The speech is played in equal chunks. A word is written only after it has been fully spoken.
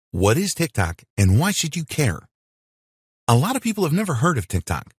What is TikTok and why should you care? A lot of people have never heard of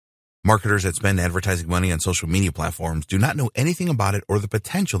TikTok. Marketers that spend advertising money on social media platforms do not know anything about it or the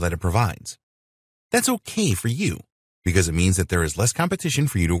potential that it provides. That's okay for you because it means that there is less competition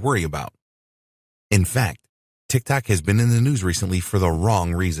for you to worry about. In fact, TikTok has been in the news recently for the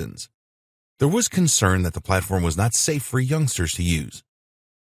wrong reasons. There was concern that the platform was not safe for youngsters to use.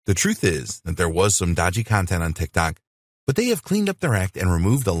 The truth is that there was some dodgy content on TikTok, but they have cleaned up their act and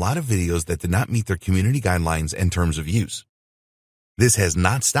removed a lot of videos that did not meet their community guidelines and terms of use. This has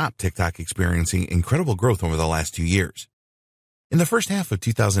not stopped TikTok experiencing incredible growth over the last 2 years. In the first half of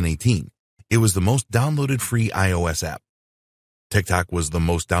 2018, it was the most downloaded free iOS app. TikTok was the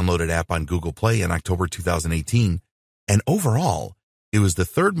most downloaded app on Google Play in October 2018, and overall, it was the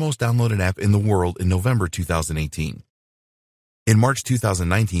third most downloaded app in the world in November 2018. In March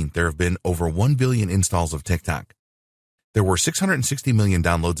 2019, there have been over 1 billion installs of TikTok. There were 660 million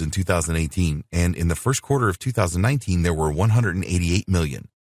downloads in 2018, and in the first quarter of 2019, there were 188 million.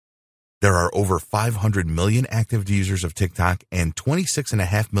 There are over 500 million active users of TikTok, and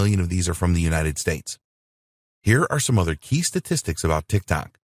 26.5 million of these are from the United States. Here are some other key statistics about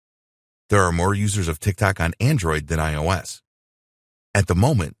TikTok. There are more users of TikTok on Android than iOS. At the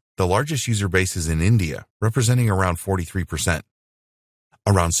moment, the largest user base is in India, representing around 43%.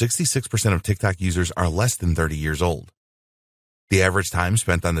 Around 66% of TikTok users are less than 30 years old. The average time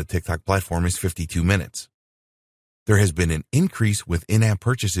spent on the TikTok platform is 52 minutes. There has been an increase with in-app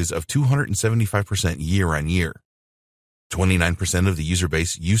purchases of 275% year on year. 29% of the user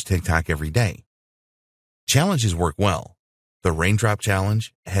base use TikTok every day. Challenges work well. The Raindrop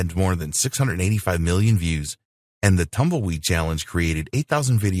Challenge had more than 685 million views, and the Tumbleweed Challenge created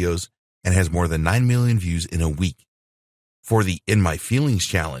 8,000 videos and has more than 9 million views in a week. For the In My Feelings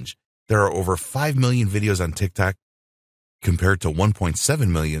Challenge, there are over 5 million videos on TikTok compared to 1.7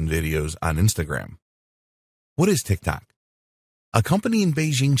 million videos on Instagram. What is TikTok? A company in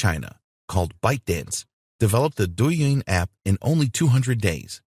Beijing, China, called ByteDance, developed the Douyin app in only 200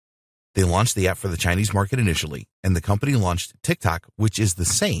 days. They launched the app for the Chinese market initially, and the company launched TikTok, which is the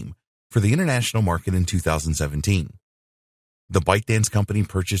same, for the international market in 2017. The ByteDance company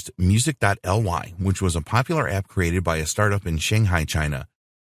purchased music.ly, which was a popular app created by a startup in Shanghai, China,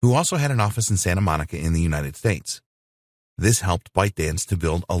 who also had an office in Santa Monica in the United States. This helped ByteDance to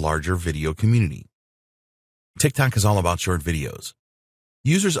build a larger video community. TikTok is all about short videos.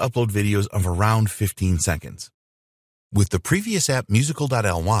 Users upload videos of around 15 seconds. With the previous app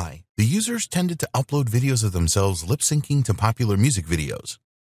musical.ly, the users tended to upload videos of themselves lip-syncing to popular music videos.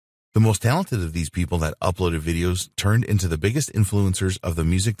 The most talented of these people that uploaded videos turned into the biggest influencers of the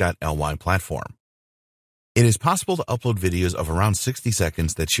music.ly platform. It is possible to upload videos of around 60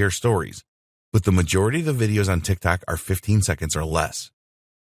 seconds that share stories, but the majority of the videos on TikTok are 15 seconds or less.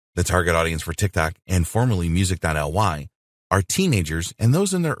 The target audience for TikTok, and formerly music.ly, are teenagers and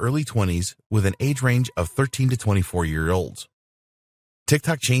those in their early 20s with an age range of 13 to 24-year-olds.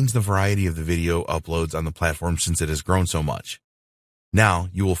 TikTok changed the variety of the video uploads on the platform since it has grown so much. Now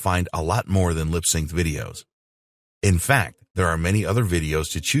you will find a lot more than lip-synced videos. In fact, there are many other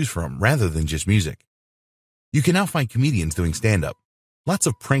videos to choose from rather than just music. You can now find comedians doing stand-up, lots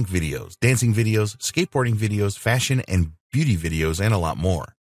of prank videos, dancing videos, skateboarding videos, fashion and beauty videos, and a lot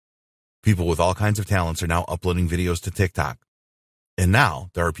more. People with all kinds of talents are now uploading videos to TikTok. And now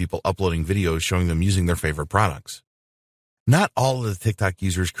there are people uploading videos showing them using their favorite products. Not all of the TikTok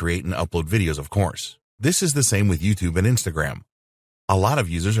users create and upload videos, of course. This is the same with YouTube and Instagram. A lot of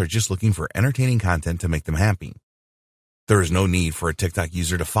users are just looking for entertaining content to make them happy. There is no need for a TikTok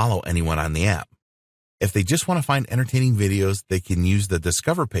user to follow anyone on the app. If they just want to find entertaining videos, they can use the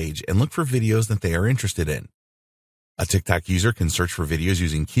Discover page and look for videos that they are interested in. A TikTok user can search for videos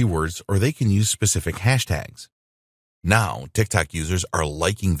using keywords, or they can use specific hashtags. Now, TikTok users are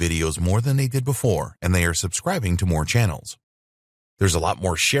liking videos more than they did before, and they are subscribing to more channels. There's a lot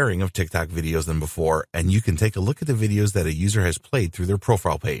more sharing of TikTok videos than before, and you can take a look at the videos that a user has played through their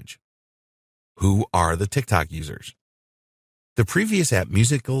profile page. Who are the TikTok users? The previous app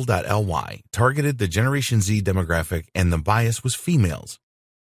musical.ly targeted the Generation Z demographic, and the bias was females.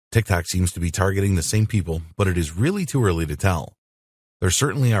 TikTok seems to be targeting the same people, but it is really too early to tell. There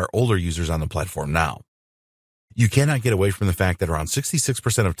certainly are older users on the platform now. You cannot get away from the fact that around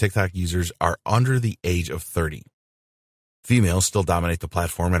 66% of TikTok users are under the age of 30. Females still dominate the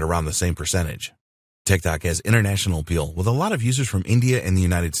platform at around the same percentage. TikTok has international appeal with a lot of users from India and the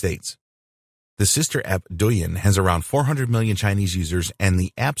United States. The sister app Douyin has around 400 million Chinese users, and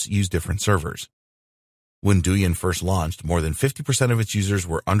the apps use different servers. When Douyin first launched, more than 50% of its users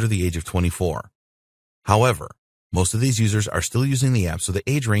were under the age of 24. However, Most of these users are still using the app, so the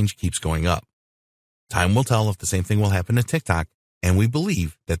age range keeps going up. Time will tell if the same thing will happen to TikTok, and we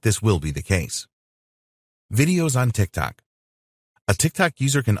believe that this will be the case. Videos on TikTok. A TikTok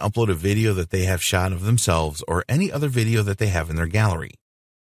user can upload a video that they have shot of themselves or any other video that they have in their gallery.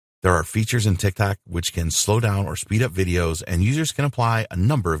 There are features in TikTok which can slow down or speed up videos, and users can apply a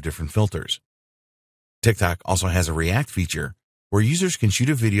number of different filters. TikTok also has a React feature where users can shoot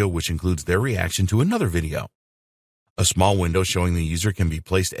a video which includes their reaction to another video. A small window showing the user can be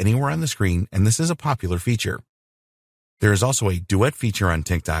placed anywhere on the screen, and this is a popular feature. There is also a duet feature on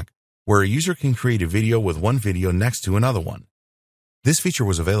TikTok where a user can create a video with one video next to another one. This feature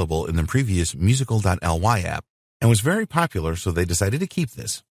was available in the previous musical.ly app and was very popular, so they decided to keep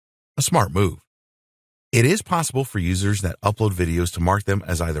this. A smart move. It is possible for users that upload videos to mark them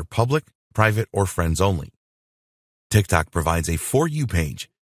as either public, private, or friends only. TikTok provides a For You page,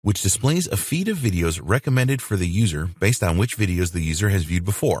 which displays a feed of videos recommended for the user based on which videos the user has viewed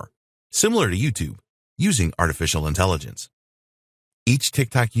before, similar to YouTube, using artificial intelligence. Each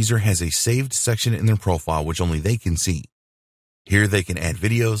TikTok user has a saved section in their profile which only they can see. Here they can add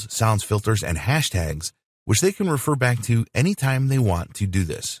videos, sounds, filters, and hashtags, which they can refer back to anytime they want to do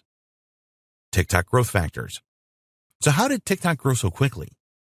this. TikTok growth factors. So how did TikTok grow so quickly?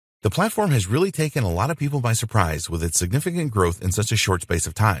 The platform has really taken a lot of people by surprise with its significant growth in such a short space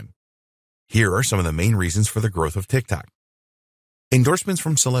of time. Here are some of the main reasons for the growth of TikTok. Endorsements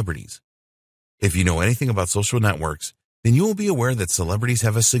from celebrities. If you know anything about social networks, then you will be aware that celebrities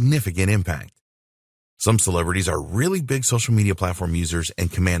have a significant impact. Some celebrities are really big social media platform users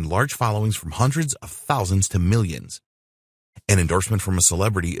and command large followings from hundreds of thousands to millions. An endorsement from a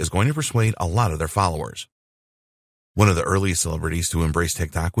celebrity is going to persuade a lot of their followers. One of the earliest celebrities to embrace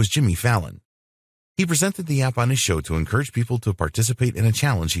TikTok was Jimmy Fallon. He presented the app on his show to encourage people to participate in a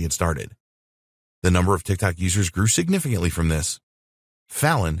challenge he had started. The number of TikTok users grew significantly from this.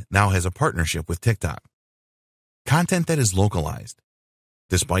 Fallon now has a partnership with TikTok. Content that is localized.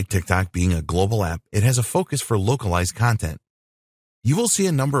 Despite TikTok being a global app, it has a focus for localized content. You will see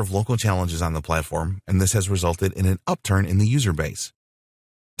a number of local challenges on the platform, and this has resulted in an upturn in the user base.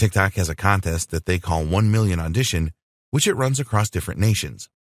 TikTok has a contest that they call 1 Million Audition, which it runs across different nations.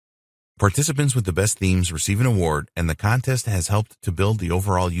 Participants with the best themes receive an award, and the contest has helped to build the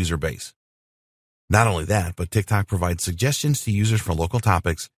overall user base. Not only that, but TikTok provides suggestions to users for local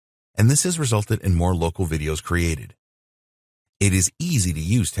topics, and this has resulted in more local videos created. It is easy to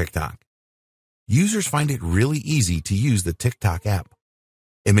use TikTok. Users find it really easy to use the TikTok app.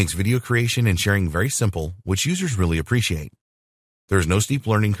 It makes video creation and sharing very simple, which users really appreciate. There is no steep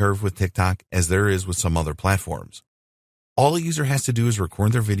learning curve with TikTok as there is with some other platforms. All a user has to do is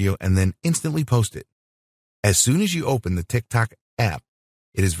record their video and then instantly post it. As soon as you open the TikTok app,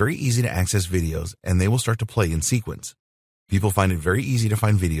 it is very easy to access videos and they will start to play in sequence. People find it very easy to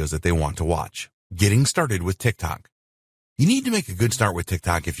find videos that they want to watch. Getting started with TikTok. You need to make a good start with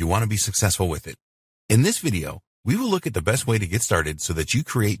TikTok if you want to be successful with it. In this video, we will look at the best way to get started so that you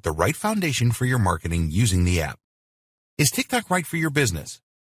create the right foundation for your marketing using the app. Is TikTok right for your business?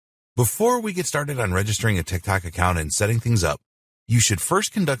 Before we get started on registering a TikTok account and setting things up, you should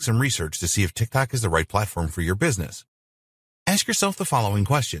first conduct some research to see if TikTok is the right platform for your business. Ask yourself the following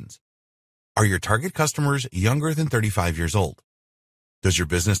questions. Are your target customers younger than 35 years old? Does your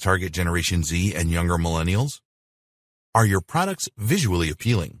business target Generation Z and younger millennials? Are your products visually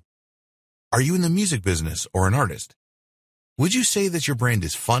appealing? Are you in the music business or an artist? Would you say that your brand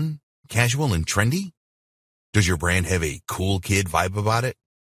is fun, casual, and trendy? Does your brand have a cool kid vibe about it?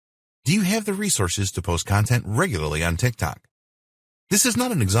 Do you have the resources to post content regularly on TikTok? This is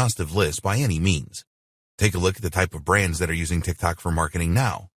not an exhaustive list by any means. Take a look at the type of brands that are using TikTok for marketing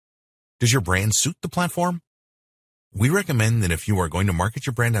now. Does your brand suit the platform? We recommend that if you are going to market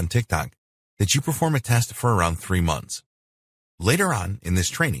your brand on TikTok, that you perform a test for around 3 months. Later on in this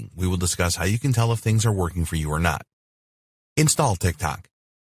training, we will discuss how you can tell if things are working for you or not. Install TikTok.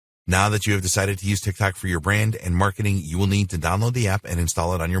 Now that you have decided to use TikTok for your brand and marketing, you will need to download the app and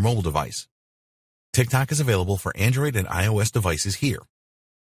install it on your mobile device. TikTok is available for Android and iOS devices here.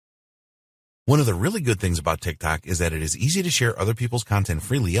 One of the really good things about TikTok is that it is easy to share other people's content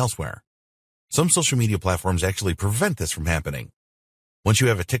freely elsewhere. Some social media platforms actually prevent this from happening. Once you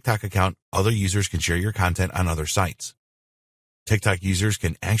have a TikTok account, other users can share your content on other sites. TikTok users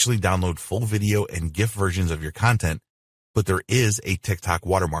can actually download full video and GIF versions of your content, but there is a TikTok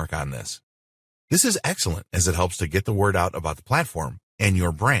watermark on this. This is excellent as it helps to get the word out about the platform and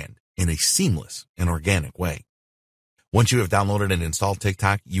your brand in a seamless and organic way. Once you have downloaded and installed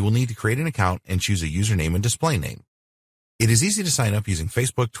TikTok, you will need to create an account and choose a username and display name. It is easy to sign up using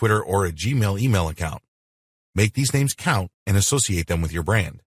Facebook, Twitter, or a Gmail email account. Make these names count and associate them with your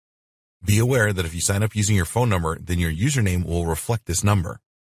brand. Be aware that if you sign up using your phone number, then your username will reflect this number.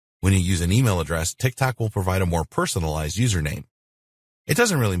 When you use an email address, TikTok will provide a more personalized username. It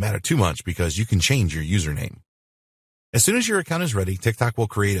doesn't really matter too much because you can change your username. As soon as your account is ready, TikTok will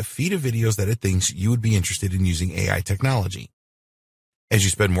create a feed of videos that it thinks you would be interested in using AI technology. As you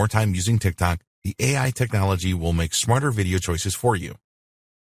spend more time using TikTok, the AI technology will make smarter video choices for you.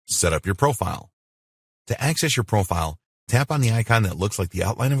 Set up your profile. To access your profile, tap on the icon that looks like the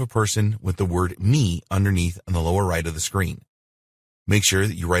outline of a person with the word "me" underneath on the lower right of the screen. Make sure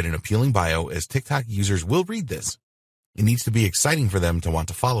that you write an appealing bio, as TikTok users will read this. It needs to be exciting for them to want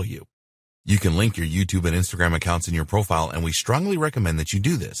to follow you. You can link your YouTube and Instagram accounts in your profile, and we strongly recommend that you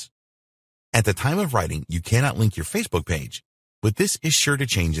do this. At the time of writing, you cannot link your Facebook page, but this is sure to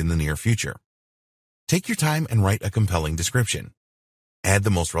change in the near future. Take your time and write a compelling description. Add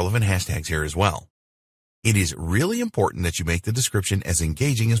the most relevant hashtags here as well. It is really important that you make the description as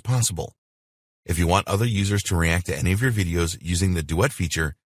engaging as possible. If you want other users to react to any of your videos using the duet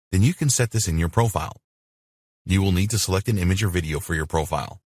feature, then you can set this in your profile. You will need to select an image or video for your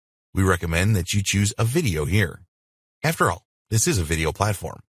profile. We recommend that you choose a video here. After all, this is a video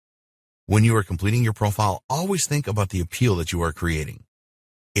platform. When you are completing your profile, always think about the appeal that you are creating.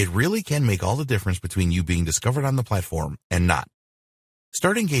 It really can make all the difference between you being discovered on the platform and not.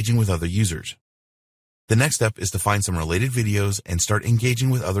 Start engaging with other users. The next step is to find some related videos and start engaging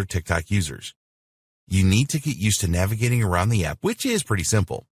with other TikTok users. You need to get used to navigating around the app, which is pretty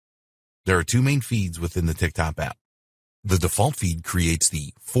simple. There are two main feeds within the TikTok app. The default feed creates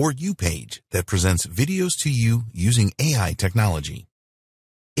the For You page that presents videos to you using AI technology.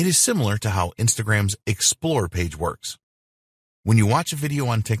 It is similar to how Instagram's Explore page works. When you watch a video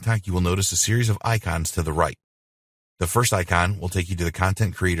on TikTok, you will notice a series of icons to the right. The first icon will take you to the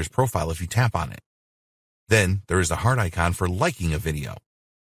content creator's profile if you tap on it. Then there is the heart icon for liking a video.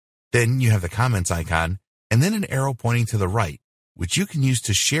 Then you have the comments icon, and then an arrow pointing to the right, which you can use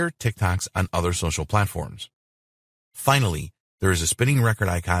to share TikToks on other social platforms. Finally, there is a spinning record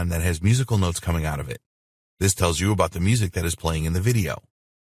icon that has musical notes coming out of it. This tells you about the music that is playing in the video.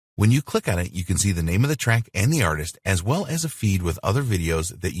 When you click on it, you can see the name of the track and the artist, as well as a feed with other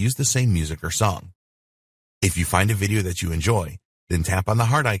videos that use the same music or song. If you find a video that you enjoy, then tap on the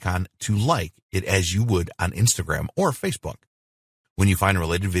heart icon to like it as you would on Instagram or Facebook. When you find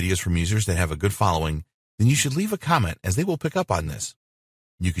related videos from users that have a good following, then you should leave a comment, as they will pick up on this.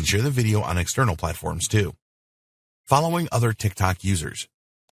 You can share the video on external platforms too. Following other TikTok users.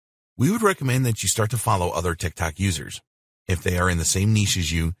 We would recommend that you start to follow other TikTok users. If they are in the same niche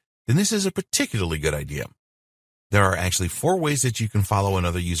as you, then this is a particularly good idea. There are actually 4 ways that you can follow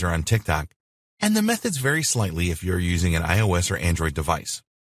another user on TikTok, and the methods vary slightly if you're using an iOS or Android device.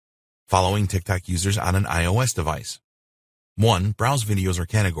 Following TikTok users on an iOS device. 1. Browse videos or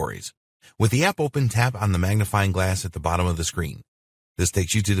categories. With the app open, tap on the magnifying glass at the bottom of the screen. This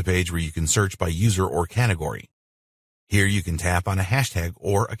takes you to the page where you can search by user or category. Here you can tap on a hashtag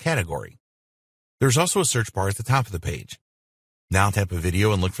or a category. There's also a search bar at the top of the page. Now tap a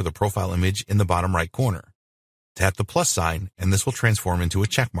video and look for the profile image in the bottom right corner. Tap the plus sign, and this will transform into a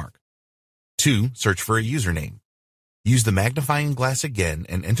check mark. 2. Search for a username. Use the magnifying glass again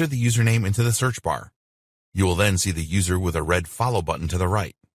and enter the username into the search bar. You will then see the user with a red follow button to the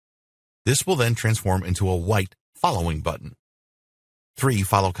right. This will then transform into a white following button. 3.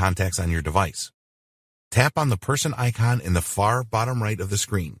 Follow contacts on your device. Tap on the person icon in the far bottom right of the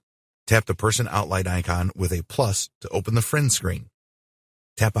screen. Tap the person outline icon with a plus to open the friends screen.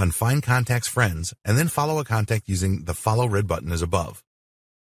 Tap on Find Contacts Friends and then follow a contact using the follow red button as above.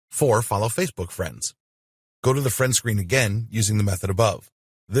 4. Follow Facebook friends. Go to the friend screen again using the method above.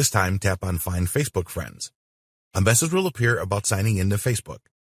 This time tap on Find Facebook Friends. A message will appear about signing into Facebook.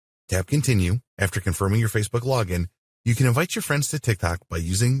 Tap Continue. After confirming your Facebook login, you can invite your friends to TikTok by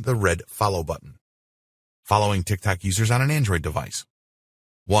using the red follow button. Following TikTok users on an Android device.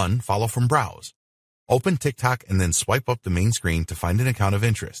 1. Follow from Browse. Open TikTok and then swipe up the main screen to find an account of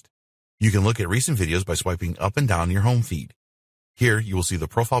interest. You can look at recent videos by swiping up and down your home feed. Here you will see the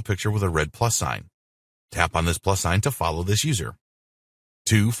profile picture with a red plus sign. Tap on this plus sign to follow this user.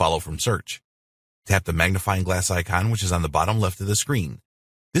 2. Follow from Search. Tap the magnifying glass icon, which is on the bottom left of the screen.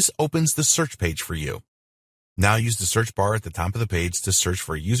 This opens the search page for you. Now use the search bar at the top of the page to search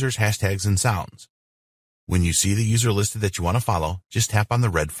for users, hashtags, and sounds. When you see the user listed that you want to follow, just tap on the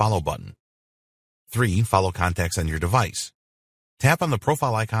red follow button. 3. Follow contacts on your device. Tap on the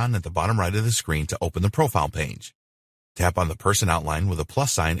profile icon at the bottom right of the screen to open the profile page. Tap on the person outline with a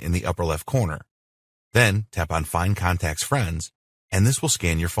plus sign in the upper left corner. Then tap on Find Contacts Friends, and this will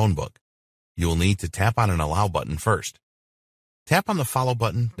scan your phone book. You will need to tap on an Allow button first. Tap on the Follow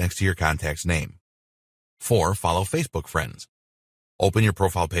button next to your contact's name. 4. Follow Facebook friends. Open your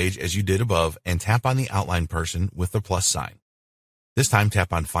profile page as you did above and tap on the outline person with the plus sign. This time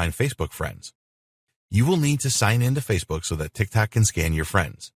tap on Find Facebook Friends. You will need to sign in to Facebook so that TikTok can scan your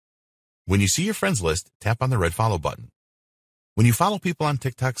friends. When you see your friends list, tap on the red Follow button. When you follow people on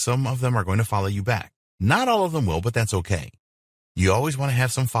TikTok, some of them are going to follow you back. Not all of them will, but that's okay. You always want to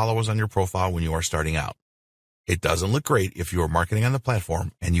have some followers on your profile when you are starting out. It doesn't look great if you are marketing on the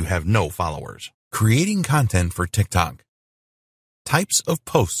platform and you have no followers. Creating content for TikTok. Types of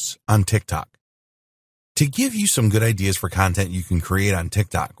posts on TikTok. To give you some good ideas for content you can create on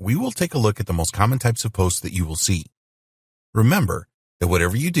TikTok, we will take a look at the most common types of posts that you will see. Remember that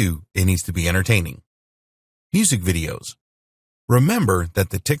whatever you do, it needs to be entertaining. Music videos. Remember that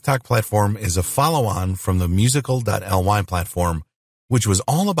the TikTok platform is a follow-on from the musical.ly platform, which was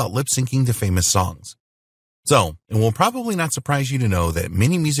all about lip-syncing to famous songs. So, it will probably not surprise you to know that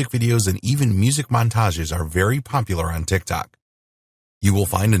many music videos and even music montages are very popular on TikTok. You will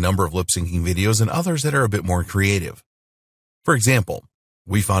find a number of lip-syncing videos and others that are a bit more creative. For example,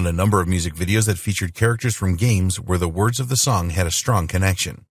 we found a number of music videos that featured characters from games where the words of the song had a strong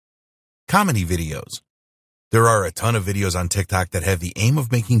connection. Comedy videos. There are a ton of videos on TikTok that have the aim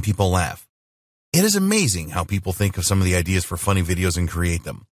of making people laugh. It is amazing how people think of some of the ideas for funny videos and create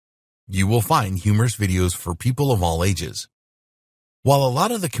them. You will find humorous videos for people of all ages. While a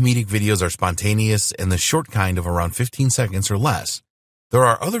lot of the comedic videos are spontaneous and the short kind of around 15 seconds or less, there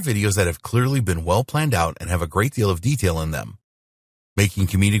are other videos that have clearly been well planned out and have a great deal of detail in them. Making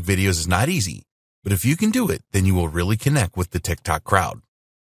comedic videos is not easy, but if you can do it, then you will really connect with the TikTok crowd.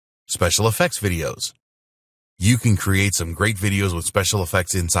 Special effects videos. You can create some great videos with special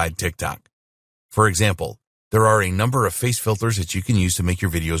effects inside TikTok. For example, there are a number of face filters that you can use to make your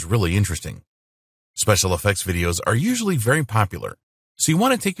videos really interesting. Special effects videos are usually very popular, so you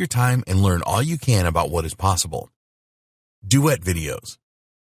want to take your time and learn all you can about what is possible. Duet videos.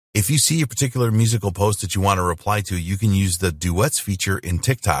 If you see a particular musical post that you want to reply to, you can use the Duets feature in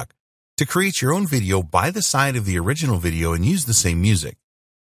TikTok to create your own video by the side of the original video and use the same music.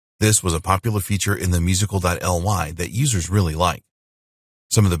 This was a popular feature in the musical.ly that users really like.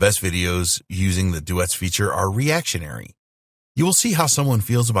 Some of the best videos using the Duets feature are reactionary. You will see how someone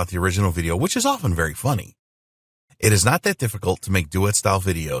feels about the original video, which is often very funny. It is not that difficult to make duet-style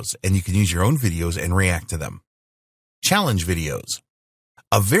videos, and you can use your own videos and react to them. Challenge videos.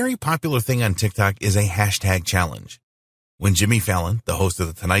 A very popular thing on TikTok is a hashtag challenge. When Jimmy Fallon, the host of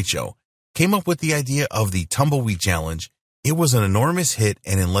The Tonight Show, came up with the idea of the Tumbleweed Challenge, it was an enormous hit,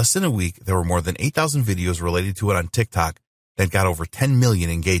 and in less than a week, there were more than 8,000 videos related to it on TikTok that got over 10 million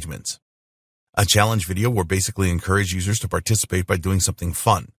engagements. A challenge video will basically encourage users to participate by doing something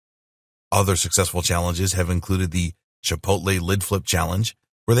fun. Other successful challenges have included the Chipotle Lid Flip Challenge,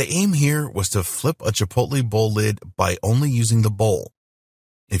 where the aim here was to flip a Chipotle bowl lid by only using the bowl.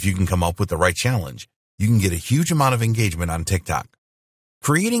 If you can come up with the right challenge, you can get a huge amount of engagement on TikTok.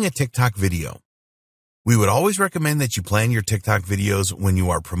 Creating a TikTok video. We would always recommend that you plan your TikTok videos when you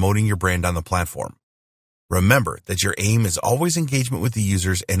are promoting your brand on the platform. Remember that your aim is always engagement with the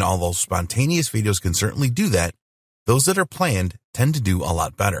users, and although spontaneous videos can certainly do that, those that are planned tend to do a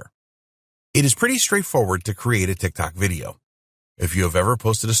lot better. It is pretty straightforward to create a TikTok video. If you have ever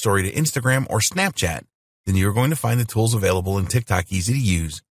posted a story to Instagram or Snapchat, then you're going to find the tools available in TikTok easy to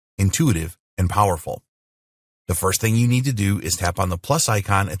use, intuitive, and powerful. The first thing you need to do is tap on the plus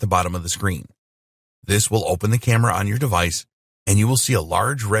icon at the bottom of the screen. This will open the camera on your device, and you will see a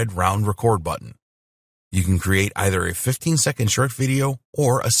large red round record button. You can create either a 15-second short video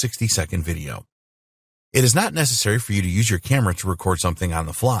or a 60-second video. It is not necessary for you to use your camera to record something on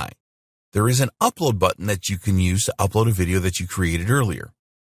the fly. There is an upload button that you can use to upload a video that you created earlier.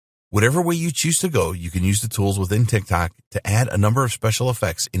 Whatever way you choose to go, you can use the tools within TikTok to add a number of special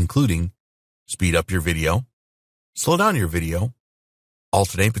effects, including speed up your video, slow down your video,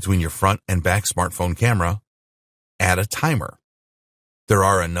 alternate between your front and back smartphone camera, add a timer. There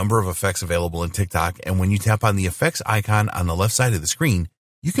are a number of effects available in TikTok, and when you tap on the effects icon on the left side of the screen,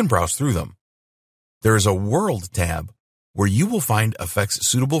 you can browse through them. There is a World tab where you will find effects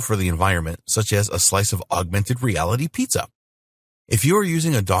suitable for the environment, such as a slice of augmented reality pizza. If you are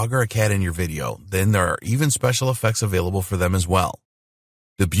using a dog or a cat in your video, then there are even special effects available for them as well.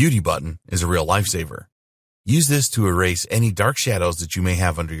 The beauty button is a real lifesaver. Use this to erase any dark shadows that you may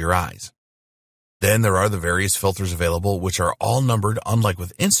have under your eyes. Then there are the various filters available, which are all numbered, unlike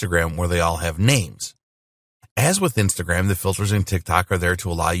with Instagram where they all have names. As with Instagram, the filters in TikTok are there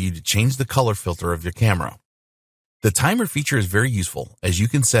to allow you to change the color filter of your camera. The timer feature is very useful as you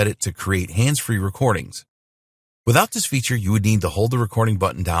can set it to create hands-free recordings. Without this feature, you would need to hold the recording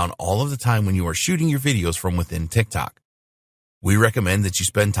button down all of the time when you are shooting your videos from within TikTok. We recommend that you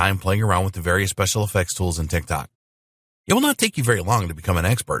spend time playing around with the various special effects tools in TikTok. It will not take you very long to become an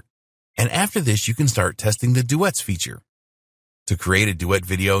expert, and after this, you can start testing the duets feature. To create a duet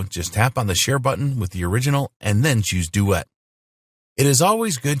video, just tap on the share button with the original and then choose duet. It is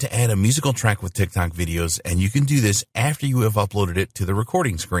always good to add a musical track with TikTok videos, and you can do this after you have uploaded it to the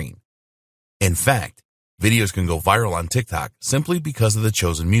recording screen. In fact, videos can go viral on TikTok simply because of the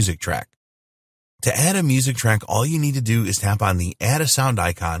chosen music track. To add a music track, all you need to do is tap on the Add a Sound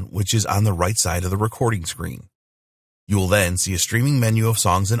icon, which is on the right side of the recording screen. You will then see a streaming menu of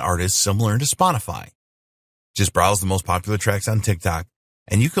songs and artists similar to Spotify. Just browse the most popular tracks on TikTok,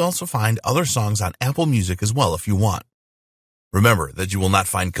 and you can also find other songs on Apple Music as well if you want. Remember that you will not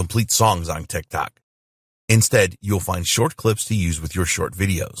find complete songs on TikTok. Instead, you'll find short clips to use with your short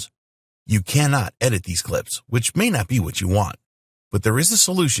videos. You cannot edit these clips, which may not be what you want, but there is a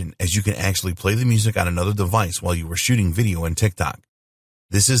solution as you can actually play the music on another device while you are shooting video in TikTok.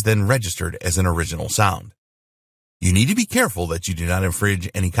 This is then registered as an original sound. You need to be careful that you do not infringe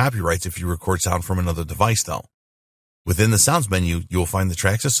any copyrights if you record sound from another device, though. Within the Sounds menu, you will find the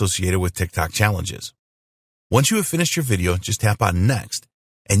tracks associated with TikTok challenges. Once you have finished your video, just tap on Next,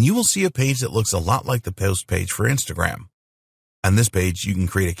 and you will see a page that looks a lot like the post page for Instagram. On this page, you can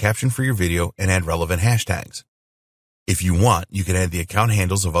create a caption for your video and add relevant hashtags. If you want, you can add the account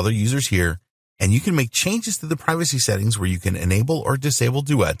handles of other users here, and you can make changes to the privacy settings where you can enable or disable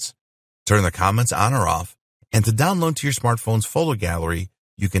duets, turn the comments on or off, and to download to your smartphone's photo gallery,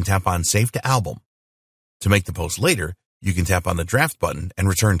 you can tap on Save to Album. To make the post later, you can tap on the draft button and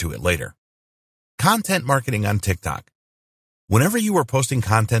return to it later. Content marketing on TikTok. Whenever you are posting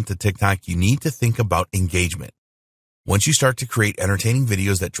content to TikTok, you need to think about engagement. Once you start to create entertaining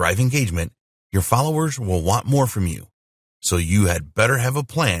videos that drive engagement, your followers will want more from you. So you had better have a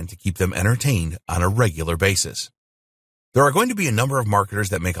plan to keep them entertained on a regular basis. There are going to be a number of marketers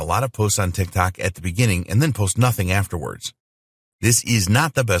that make a lot of posts on TikTok at the beginning and then post nothing afterwards. This is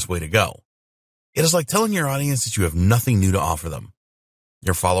not the best way to go. It is like telling your audience that you have nothing new to offer them.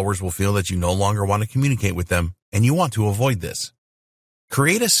 Your followers will feel that you no longer want to communicate with them, and you want to avoid this.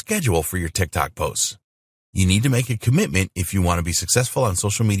 Create a schedule for your TikTok posts. You need to make a commitment if you want to be successful on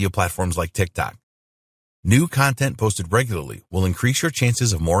social media platforms like TikTok. New content posted regularly will increase your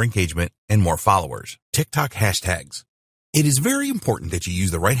chances of more engagement and more followers. TikTok hashtags. It is very important that you use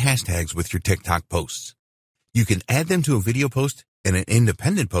the right hashtags with your TikTok posts. You can add them to a video post, in an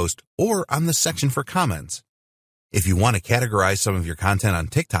independent post, or on the section for comments. If you want to categorize some of your content on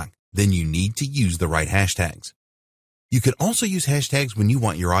TikTok, then you need to use the right hashtags. You can also use hashtags when you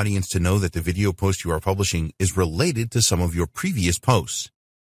want your audience to know that the video post you are publishing is related to some of your previous posts.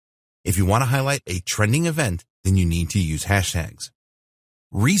 If you want to highlight a trending event, then you need to use hashtags.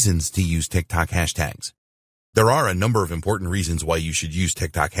 Reasons to use TikTok hashtags. There are a number of important reasons why you should use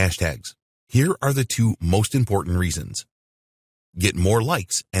TikTok hashtags. Here are the two most important reasons. Get more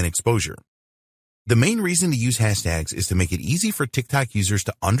likes and exposure. The main reason to use hashtags is to make it easy for TikTok users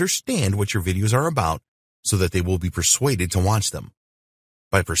to understand what your videos are about so that they will be persuaded to watch them.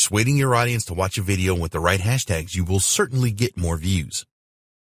 By persuading your audience to watch a video with the right hashtags, you will certainly get more views.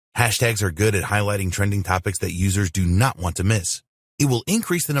 Hashtags are good at highlighting trending topics that users do not want to miss. It will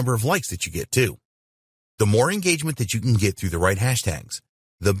increase the number of likes that you get too. The more engagement that you can get through the right hashtags,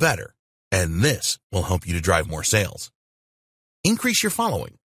 the better, and this will help you to drive more sales. Increase your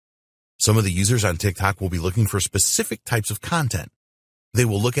following. Some of the users on TikTok will be looking for specific types of content. They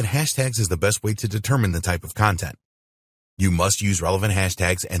will look at hashtags as the best way to determine the type of content. You must use relevant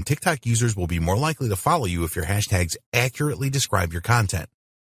hashtags, and TikTok users will be more likely to follow you if your hashtags accurately describe your content.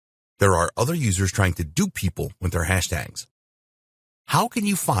 There are other users trying to dupe people with their hashtags. How can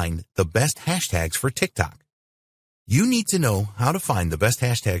you find the best hashtags for TikTok? You need to know how to find the best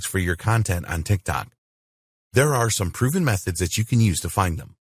hashtags for your content on TikTok. There are some proven methods that you can use to find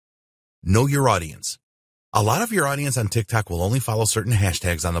them. Know your audience. A lot of your audience on TikTok will only follow certain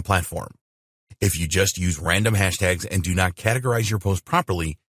hashtags on the platform. If you just use random hashtags and do not categorize your post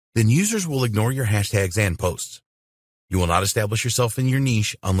properly, then users will ignore your hashtags and posts. You will not establish yourself in your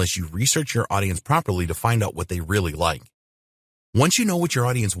niche unless you research your audience properly to find out what they really like. Once you know what your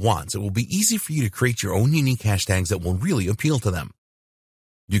audience wants, it will be easy for you to create your own unique hashtags that will really appeal to them.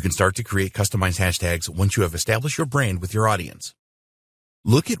 You can start to create customized hashtags once you have established your brand with your audience.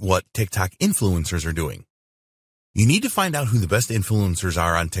 Look at what TikTok influencers are doing. You need to find out who the best influencers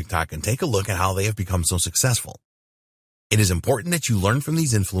are on TikTok and take a look at how they have become so successful. It is important that you learn from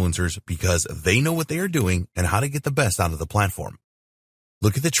these influencers because they know what they are doing and how to get the best out of the platform.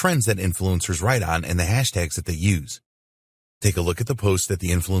 Look at the trends that influencers write on and the hashtags that they use. Take a look at the posts that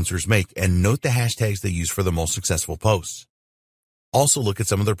the influencers make and note the hashtags they use for the most successful posts. Also look at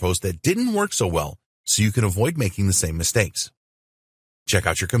some of their posts that didn't work so well so you can avoid making the same mistakes. Check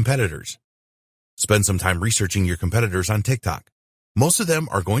out your competitors. Spend some time researching your competitors on TikTok. Most of them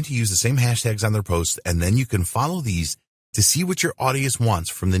are going to use the same hashtags on their posts, and then you can follow these to see what your audience wants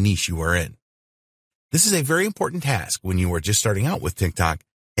from the niche you are in. This is a very important task when you are just starting out with TikTok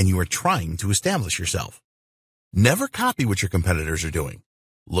and you are trying to establish yourself. Never copy what your competitors are doing.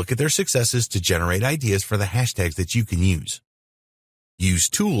 Look at their successes to generate ideas for the hashtags that you can use. Use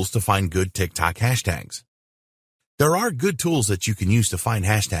tools to find good TikTok hashtags. There are good tools that you can use to find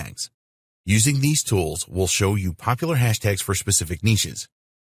hashtags. Using these tools will show you popular hashtags for specific niches.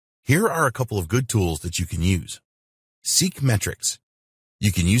 Here are a couple of good tools that you can use. Seek Metrics.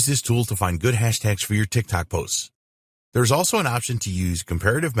 You can use this tool to find good hashtags for your TikTok posts. There's also an option to use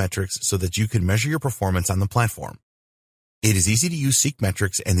comparative metrics so that you can measure your performance on the platform. It is easy to use Seek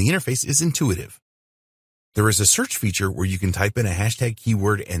Metrics and the interface is intuitive. There is a search feature where you can type in a hashtag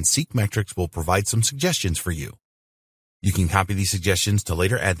keyword and Seek Metrics will provide some suggestions for you. You can copy these suggestions to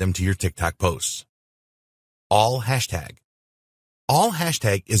later add them to your TikTok posts. All Hashtag. All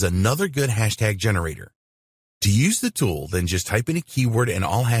Hashtag is another good hashtag generator. To use the tool, then just type in a keyword and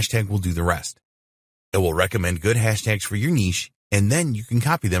All Hashtag will do the rest. It will recommend good hashtags for your niche, and then you can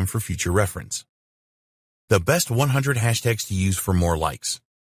copy them for future reference. The best 100 hashtags to use for more likes.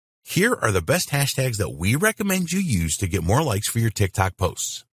 Here are the best hashtags that we recommend you use to get more likes for your TikTok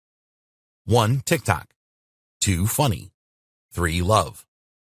posts. 1. TikTok. 2. Funny. 3. Love.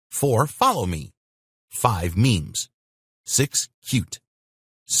 4. Follow me. 5. Memes. 6. Cute.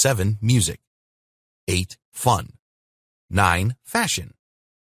 7. Music. 8. Fun. 9. Fashion.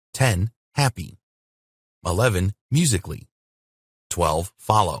 10. Happy. 11. Musically. 12.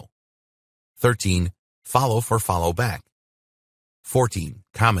 Follow. 13. Follow for follow back. 14.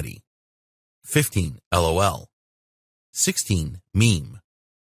 Comedy. 15. LOL. 16. Meme.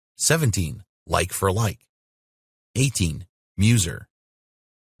 17. Like for like. 18. Muser.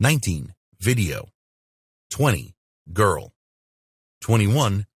 19. Video. 20. Girl.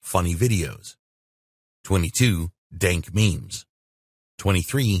 21. Funny videos. 22. Dank memes.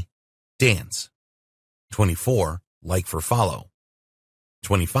 23. Dance. 24. Like for follow.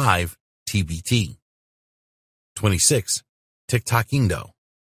 25. TBT. 26. TikTokindo.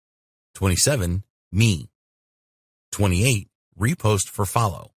 27. Me. 28. Repost for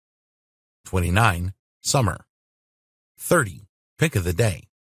follow. 29. Summer. 30. Pick of the day.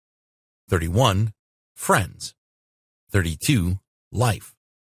 31. Friends. 32. Life.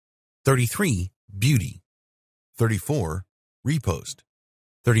 33. Beauty. 34. Repost.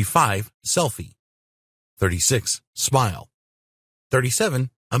 35. Selfie. 36. Smile. 37.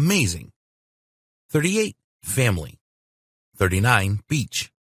 Amazing. 38. Family. 39.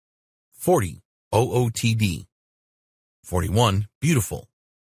 Beach. 40. OOTD. 41. Beautiful.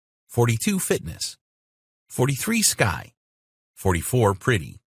 42. Fitness. 43. Sky. 44.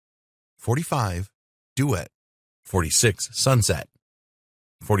 Pretty. 45. Duet. 46. Sunset.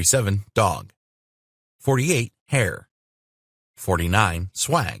 47. Dog. 48. Hair. 49.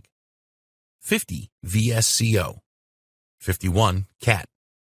 Swag. 50. VSCO. 51. Cat.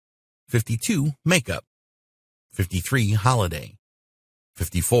 52. Makeup. 53. Holiday.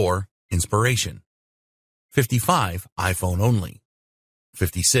 54. Inspiration. 55. iPhone only.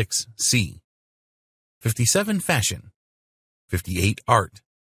 56. C. 57. Fashion. 58. Art.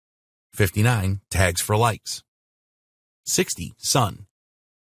 59. Tags for likes. 60. Sun.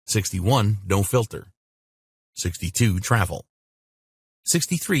 61. No filter. 62. Travel.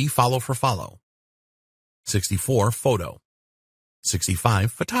 63. Follow for follow. 64. Photo.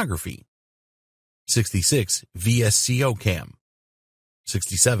 65. Photography. 66. VSCO cam.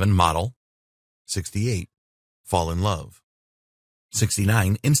 67. Model. 68. Fall in love.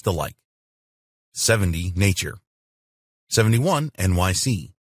 69. Insta-like. 70. Nature. 71.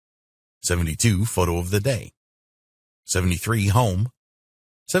 NYC. 72. Photo of the day. 73. Home.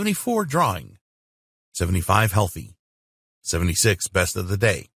 74. Drawing. 75. Healthy. 76. Best of the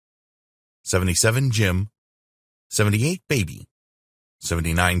day. 77. Gym. 78. Baby.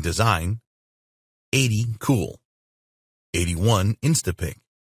 79. Design. 80. Cool. 81. Instapic.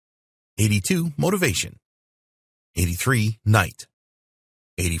 82. Motivation. 83. Night.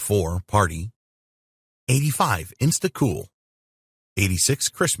 84. Party. 85. Insta-cool. 86.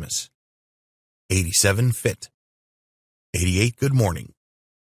 Christmas. 87. Fit. 88. Good morning.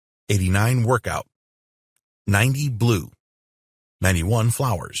 89. Workout. 90. Blue. 91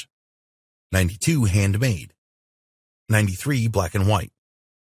 flowers, 92 handmade, 93 black and white,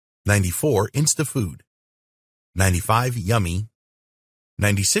 94 insta food, 95 yummy,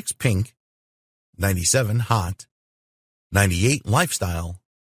 96 pink, 97 hot, 98 lifestyle,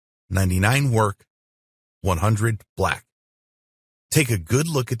 99 work, 100 black. Take a good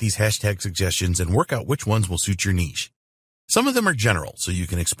look at these hashtag suggestions and work out which ones will suit your niche. Some of them are general, so you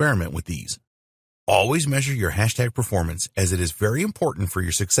can experiment with these. Always measure your hashtag performance, as it is very important for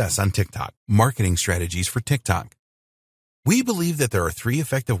your success on TikTok. Marketing strategies for TikTok. We believe that there are 3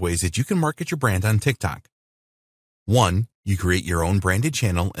 effective ways that you can market your brand on TikTok. 1. You create your own branded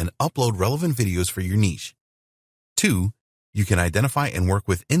channel and upload relevant videos for your niche. 2. You can identify and work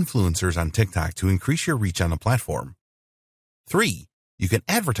with influencers on TikTok to increase your reach on the platform. 3. You can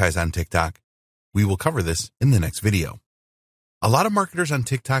advertise on TikTok. We will cover this in the next video. A lot of marketers on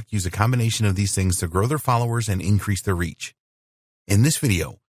TikTok use a combination of these things to grow their followers and increase their reach. In this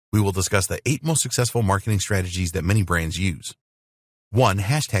video, we will discuss the 8 most successful marketing strategies that many brands use. 1.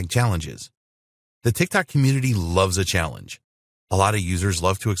 Hashtag challenges. The TikTok community loves a challenge. A lot of users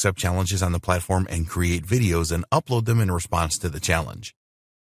love to accept challenges on the platform and create videos and upload them in response to the challenge.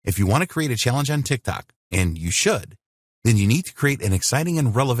 If you want to create a challenge on TikTok, and you should, then you need to create an exciting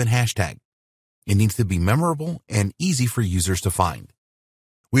and relevant hashtag. It needs to be memorable and easy for users to find.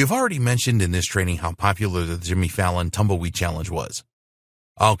 We have already mentioned in this training how popular the Jimmy Fallon Tumbleweed Challenge was.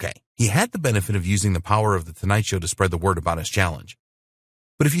 Okay, he had the benefit of using the power of The Tonight Show to spread the word about his challenge.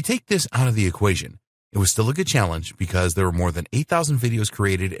 But if you take this out of the equation, it was still a good challenge because there were more than 8,000 videos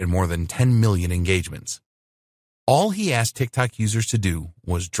created and more than 10 million engagements. All he asked TikTok users to do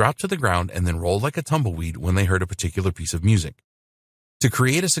was drop to the ground and then roll like a tumbleweed when they heard a particular piece of music. To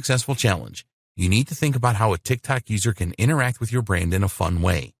create a successful challenge, you need to think about how a TikTok user can interact with your brand in a fun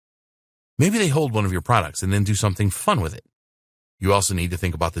way. Maybe they hold one of your products and then do something fun with it. You also need to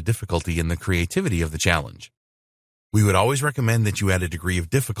think about the difficulty and the creativity of the challenge. We would always recommend that you add a degree of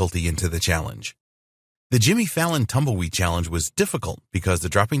difficulty into the challenge. The Jimmy Fallon Tumbleweed Challenge was difficult because the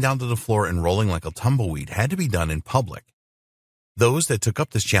dropping down to the floor and rolling like a tumbleweed had to be done in public. Those that took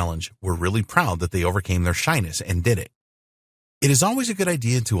up this challenge were really proud that they overcame their shyness and did it. It is always a good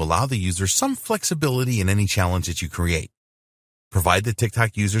idea to allow the user some flexibility in any challenge that you create. Provide the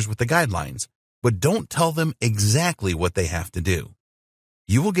TikTok users with the guidelines, but don't tell them exactly what they have to do.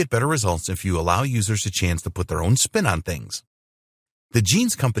 You will get better results if you allow users a chance to put their own spin on things. The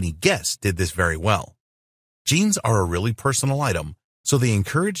jeans company Guess did this very well. Jeans are a really personal item, so they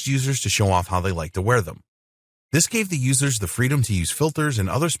encouraged users to show off how they like to wear them. This gave the users the freedom to use filters and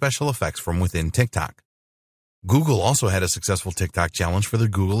other special effects from within TikTok. Google also had a successful TikTok challenge for the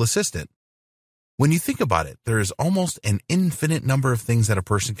Google Assistant. When you think about it, there is almost an infinite number of things that a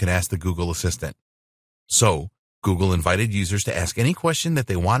person could ask the Google Assistant. So, Google invited users to ask any question that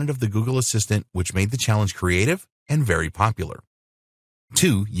they wanted of the Google Assistant, which made the challenge creative and very popular.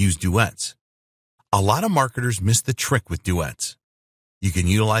 2. Use duets. A lot of marketers miss the trick with duets. You can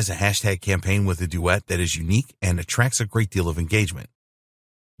utilize a hashtag campaign with a duet that is unique and attracts a great deal of engagement.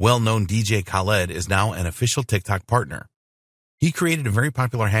 Well-known DJ Khaled is now an official TikTok partner. He created a very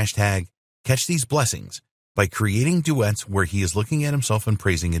popular hashtag, Catch These Blessings, by creating duets where he is looking at himself and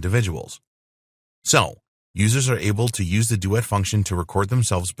praising individuals. So, users are able to use the duet function to record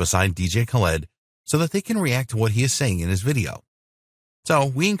themselves beside DJ Khaled so that they can react to what he is saying in his video. So,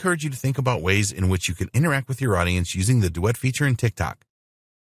 we encourage you to think about ways in which you can interact with your audience using the duet feature in TikTok.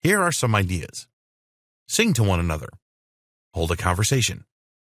 Here are some ideas. Sing to one another. Hold a conversation.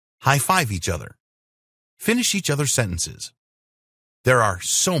 High-five each other. Finish each other's sentences. There are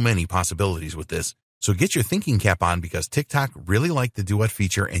so many possibilities with this, so get your thinking cap on because TikTok really liked the duet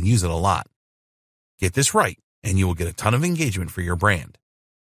feature and use it a lot. Get this right, and you will get a ton of engagement for your brand.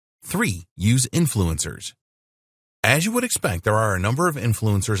 3. Use influencers. As you would expect, there are a number of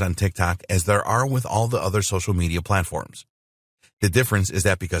influencers on TikTok as there are with all the other social media platforms. The difference is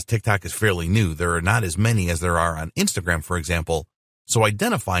that because TikTok is fairly new, there are not as many as there are on Instagram, for example, so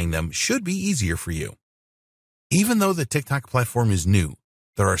identifying them should be easier for you. Even though the TikTok platform is new,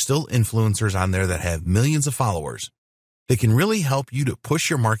 there are still influencers on there that have millions of followers. They can really help you to push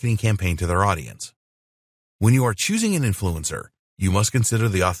your marketing campaign to their audience. When you are choosing an influencer, you must consider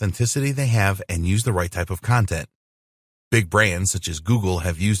the authenticity they have and use the right type of content. Big brands such as Google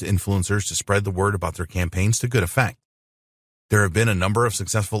have used influencers to spread the word about their campaigns to good effect. There have been a number of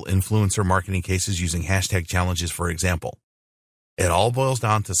successful influencer marketing cases using hashtag challenges, for example. It all boils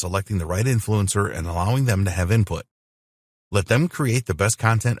down to selecting the right influencer and allowing them to have input. Let them create the best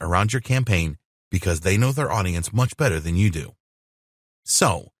content around your campaign because they know their audience much better than you do.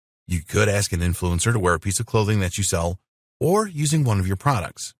 So, you could ask an influencer to wear a piece of clothing that you sell, or using one of your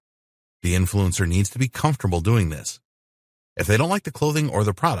products. The influencer needs to be comfortable doing this. If they don't like the clothing or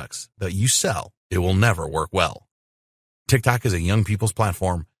the products that you sell, it will never work well. TikTok is a young people's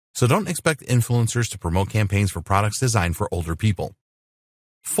platform, so don't expect influencers to promote campaigns for products designed for older people.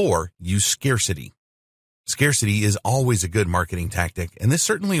 4. Use scarcity. Scarcity is always a good marketing tactic, and this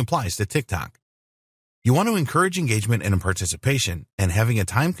certainly applies to TikTok. You want to encourage engagement and participation, and having a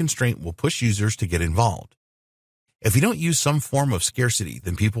time constraint will push users to get involved. If you don't use some form of scarcity,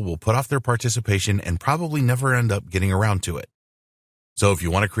 then people will put off their participation and probably never end up getting around to it. So if you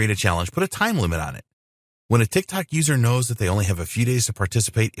want to create a challenge, put a time limit on it. When a TikTok user knows that they only have a few days to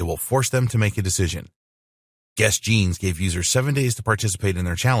participate, it will force them to make a decision. Guess Jeans gave users 7 days to participate in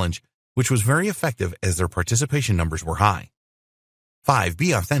their challenge, which was very effective as their participation numbers were high. 5.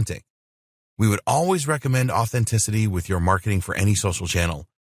 Be authentic. We would always recommend authenticity with your marketing for any social channel,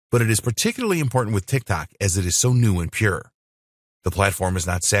 but it is particularly important with TikTok as it is so new and pure. The platform is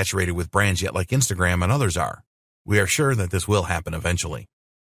not saturated with brands yet like Instagram and others are. We are sure that this will happen eventually.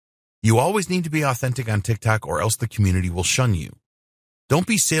 You always need to be authentic on TikTok or else the community will shun you. Don't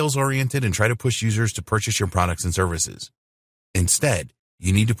be sales-oriented and try to push users to purchase your products and services. Instead,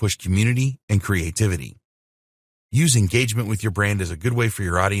 you need to push community and creativity. Use engagement with your brand as a good way for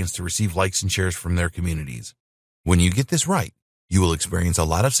your audience to receive likes and shares from their communities. When you get this right, you will experience a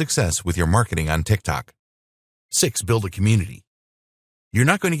lot of success with your marketing on TikTok. 6. Build a community. You're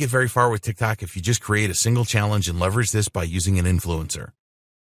not going to get very far with TikTok if you just create a single challenge and leverage this by using an influencer.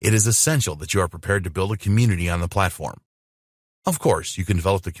 It is essential that you are prepared to build a community on the platform. Of course, you can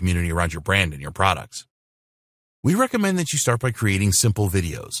develop the community around your brand and your products. We recommend that you start by creating simple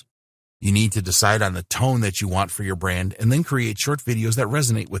videos. You need to decide on the tone that you want for your brand and then create short videos that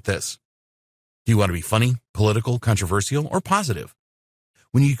resonate with this. Do you want to be funny, political, controversial, or positive?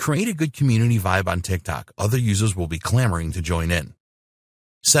 When you create a good community vibe on TikTok, other users will be clamoring to join in.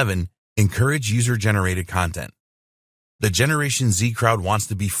 7. Encourage user-generated content. The Generation Z crowd wants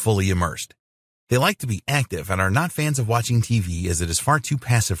to be fully immersed. They like to be active and are not fans of watching TV as it is far too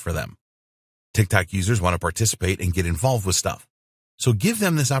passive for them. TikTok users want to participate and get involved with stuff, so give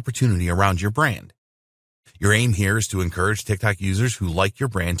them this opportunity around your brand. Your aim here is to encourage TikTok users who like your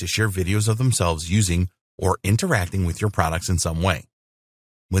brand to share videos of themselves using or interacting with your products in some way.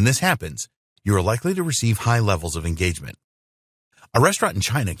 When this happens, you are likely to receive high levels of engagement. A restaurant in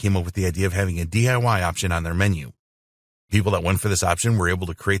China came up with the idea of having a DIY option on their menu. People that went for this option were able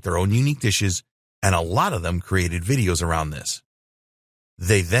to create their own unique dishes, and a lot of them created videos around this.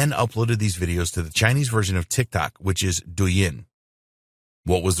 They then uploaded these videos to the Chinese version of TikTok, which is Douyin.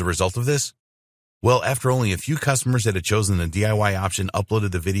 What was the result of this? Well, after only a few customers that had chosen the DIY option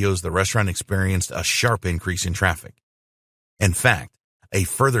uploaded the videos, the restaurant experienced a sharp increase in traffic. In fact, a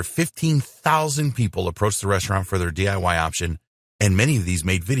further 15,000 people approached the restaurant for their DIY option, and many of these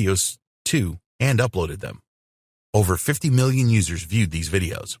made videos too and uploaded them. Over 50 million users viewed these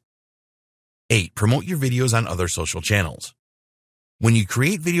videos. 8. Promote your videos on other social channels. When you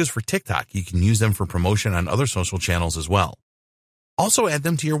create videos for TikTok, you can use them for promotion on other social channels as well. Also add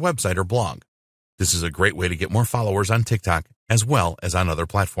them to your website or blog. This is a great way to get more followers on TikTok as well as on other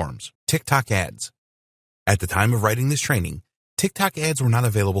platforms. TikTok ads. At the time of writing this training, TikTok ads were not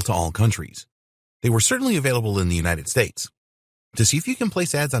available to all countries. They were certainly available in the United States. To see if you can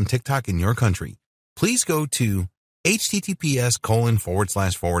place ads on TikTok in your country, please go to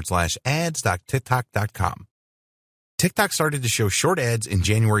https://ads.tiktok.com. TikTok started to show short ads in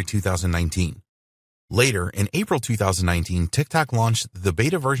January 2019. Later, in April 2019, TikTok launched the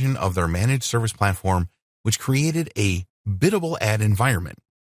beta version of their managed service platform, which created a biddable ad environment.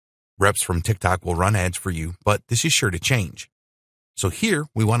 Reps from TikTok will run ads for you, but this is sure to change. So here,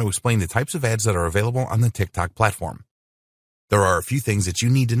 we want to explain the types of ads that are available on the TikTok platform. There are a few things that you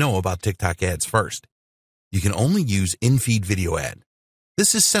need to know about TikTok ads first. You can only use in-feed video ad.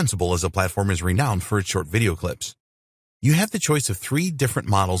 This is sensible as the platform is renowned for its short video clips. You have the choice of 3 different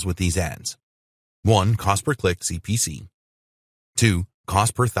models with these ads. 1. Cost per click, CPC. 2.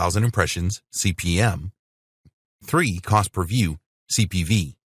 Cost per 1,000 impressions, CPM. 3. Cost per view,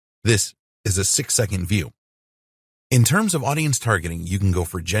 CPV. This is a 6-second view. In terms of audience targeting, you can go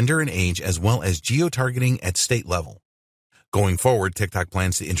for gender and age as well as geo-targeting at state level. Going forward, TikTok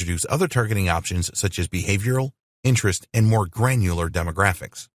plans to introduce other targeting options such as behavioral, interest, and more granular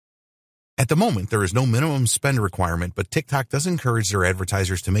demographics. At the moment, there is no minimum spend requirement, but TikTok does encourage their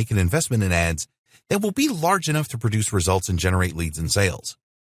advertisers to make an investment in ads that will be large enough to produce results and generate leads and sales.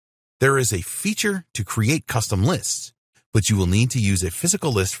 There is a feature to create custom lists, but you will need to use a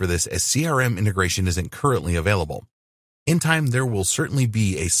physical list for this as CRM integration isn't currently available. In time, there will certainly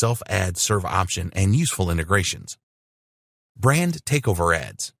be a self-ad serve option and useful integrations. Brand takeover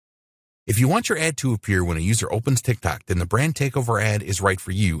ads. If you want your ad to appear when a user opens TikTok, then the brand takeover ad is right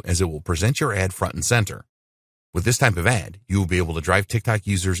for you as it will present your ad front and center. With this type of ad, you will be able to drive TikTok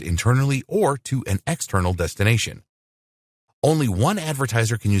users internally or to an external destination. Only one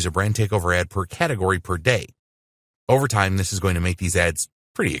advertiser can use a brand takeover ad per category per day. Over time, this is going to make these ads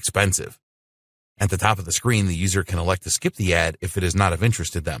pretty expensive. At the top of the screen, the user can elect to skip the ad if it is not of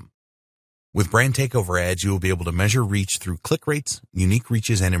interest to them. With brand takeover ads, you will be able to measure reach through click rates, unique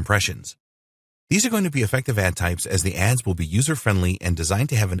reaches, and impressions. These are going to be effective ad types as the ads will be user-friendly and designed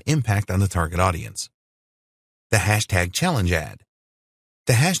to have an impact on the target audience. The hashtag challenge ad.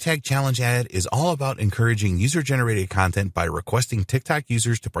 The hashtag challenge ad is all about encouraging user-generated content by requesting TikTok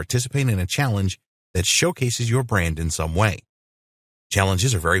users to participate in a challenge that showcases your brand in some way.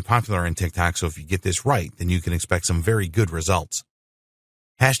 Challenges are very popular on TikTok, so if you get this right, then you can expect some very good results.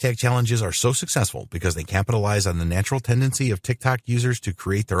 Hashtag challenges are so successful because they capitalize on the natural tendency of TikTok users to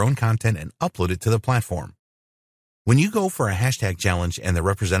create their own content and upload it to the platform. When you go for a hashtag challenge and the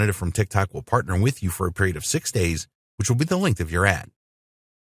representative from TikTok will partner with you for a period of 6 days, which will be the length of your ad.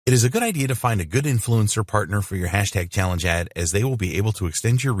 It is a good idea to find a good influencer partner for your hashtag challenge ad as they will be able to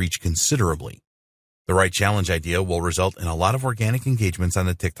extend your reach considerably. The right challenge idea will result in a lot of organic engagements on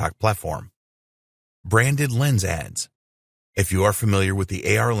the TikTok platform. Branded lens ads. If you are familiar with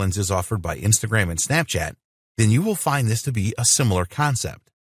the AR lenses offered by Instagram and Snapchat, then you will find this to be a similar concept.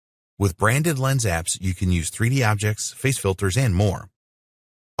 With branded lens apps, you can use 3D objects, face filters, and more.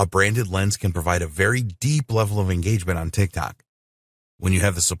 A branded lens can provide a very deep level of engagement on TikTok. When you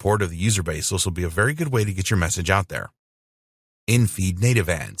have the support of the user base, this will be a very good way to get your message out there. In-feed native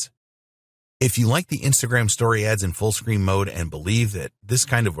ads. If you like the Instagram story ads in full screen mode and believe that this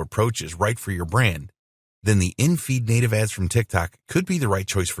kind of approach is right for your brand, then the in-feed native ads from TikTok could be the right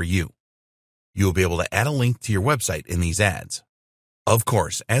choice for you. You will be able to add a link to your website in these ads. Of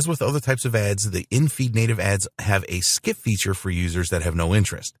course, as with other types of ads, the in-feed native ads have a skip feature for users that have no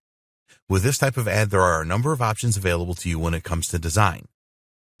interest. With this type of ad, there are a number of options available to you when it comes to design.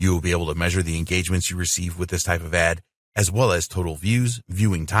 You will be able to measure the engagements you receive with this type of ad, as well as total views,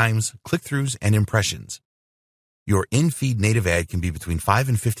 viewing times, click-throughs, and impressions. Your in-feed native ad can be between 5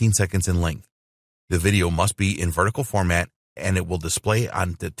 and 15 seconds in length. The video must be in vertical format, and it will display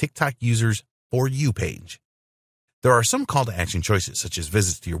on the TikTok user's For You page. There are some call to action choices, such as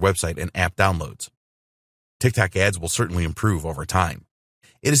visits to your website and app downloads. TikTok ads will certainly improve over time.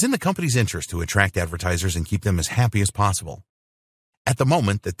 It is in the company's interest to attract advertisers and keep them as happy as possible. At the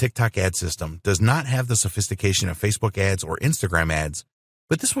moment, the TikTok ad system does not have the sophistication of Facebook ads or Instagram ads,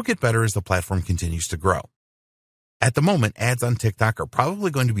 but this will get better as the platform continues to grow. At the moment, ads on TikTok are probably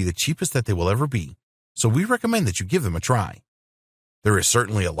going to be the cheapest that they will ever be, so we recommend that you give them a try. There is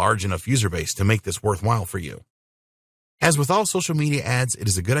certainly a large enough user base to make this worthwhile for you. As with all social media ads, it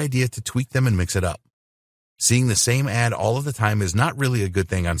is a good idea to tweak them and mix it up. Seeing the same ad all of the time is not really a good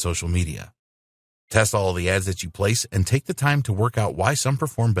thing on social media. Test all of the ads that you place and take the time to work out why some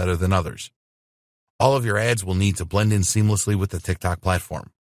perform better than others. All of your ads will need to blend in seamlessly with the TikTok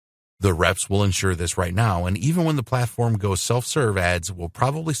platform. The reps will ensure this right now, and even when the platform goes self-serve, ads will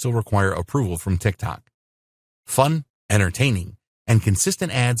probably still require approval from TikTok. Fun, entertaining, and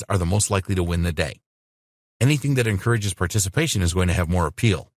consistent ads are the most likely to win the day. Anything that encourages participation is going to have more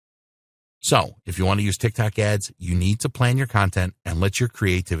appeal. So, if you want to use TikTok ads, you need to plan your content and let your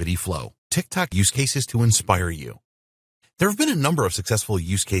creativity flow. TikTok use cases to inspire you. There have been a number of successful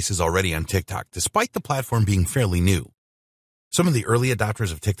use cases already on TikTok, despite the platform being fairly new. Some of the early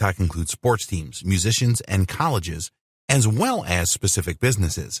adopters of TikTok include sports teams, musicians, and colleges, as well as specific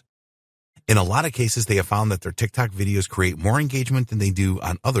businesses. In a lot of cases, they have found that their TikTok videos create more engagement than they do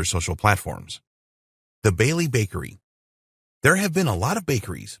on other social platforms. The Bailey Bakery. There have been a lot of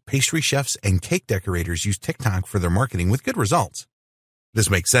bakeries, pastry chefs, and cake decorators use TikTok for their marketing with good results. This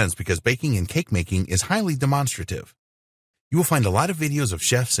makes sense because baking and cake making is highly demonstrative. You will find a lot of videos of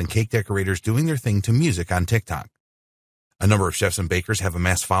chefs and cake decorators doing their thing to music on TikTok. A number of chefs and bakers have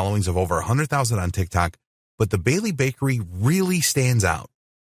amassed followings of over 100,000 on TikTok, but the Bailey Bakery really stands out.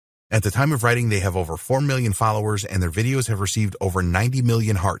 At the time of writing, they have over 4 million followers, and their videos have received over 90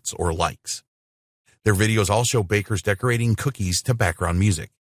 million hearts or likes. Their videos all show bakers decorating cookies to background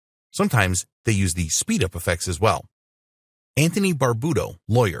music. Sometimes they use the speed-up effects as well. Anthony Barbuto,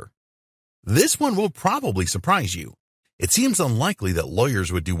 lawyer. This one will probably surprise you. It seems unlikely that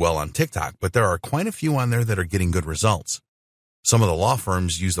lawyers would do well on TikTok, but there are quite a few on there that are getting good results. Some of the law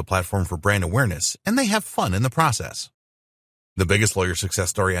firms use the platform for brand awareness, and they have fun in the process. The biggest lawyer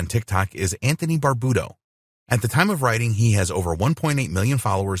success story on TikTok is Anthony Barbuto. At the time of writing, he has over 1.8 million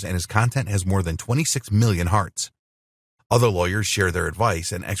followers, and his content has more than 26 million hearts. Other lawyers share their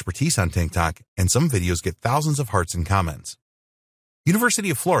advice and expertise on TikTok, and some videos get thousands of hearts and comments. University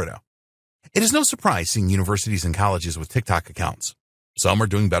of Florida. It is no surprise seeing universities and colleges with TikTok accounts. Some are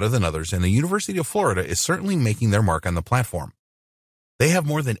doing better than others, and the University of Florida is certainly making their mark on the platform. They have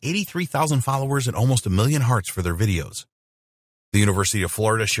more than 83,000 followers and almost 1 million hearts for their videos. The University of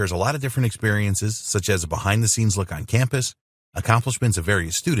Florida shares a lot of different experiences, such as a behind-the-scenes look on campus, accomplishments of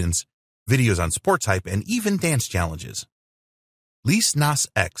various students, videos on sports hype, and even dance challenges. Lil Nas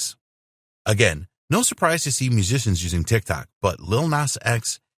X. Again, no surprise to see musicians using TikTok, but Lil Nas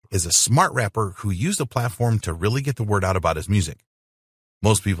X is a smart rapper who used the platform to really get the word out about his music.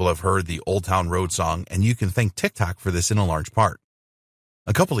 Most people have heard the Old Town Road song, and you can thank TikTok for this in a large part.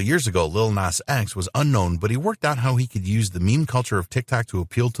 A couple of years ago, Lil Nas X was unknown, but he worked out how he could use the meme culture of TikTok to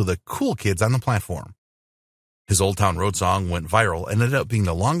appeal to the cool kids on the platform. His Old Town Road song went viral and ended up being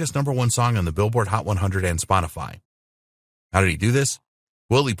the longest #1 song on the Billboard Hot 100 and Spotify. How did he do this?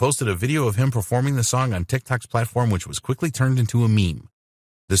 Well, he posted a video of him performing the song on TikTok's platform, which was quickly turned into a meme.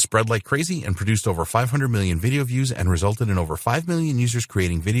 This spread like crazy and produced over 500 million video views and resulted in over 5 million users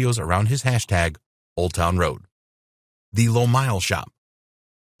creating videos around his hashtag, Old Town Road. The Low Mile Shop.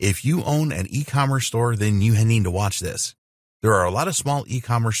 If you own an e-commerce store, then you need to watch this. There are a lot of small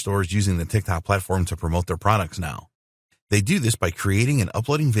e-commerce stores using the TikTok platform to promote their products now. They do this by creating and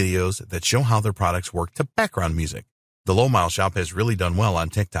uploading videos that show how their products work to background music. The Low Mile Shop has really done well on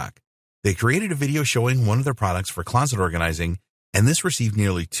TikTok. They created a video showing one of their products for closet organizing, and this received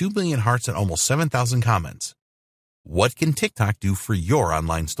nearly 2 billion hearts and almost 7,000 comments. What can TikTok do for your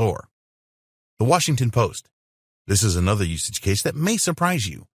online store? The Washington Post. This is another usage case that may surprise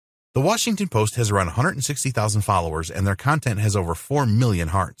you. The Washington Post has around 160,000 followers, and their content has over 4 million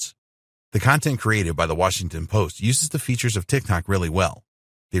hearts. The content created by the Washington Post uses the features of TikTok really well.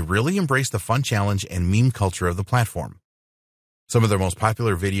 They really embrace the fun challenge and meme culture of the platform. Some of their most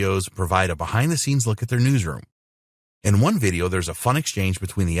popular videos provide a behind-the-scenes look at their newsroom. In one video, there's a fun exchange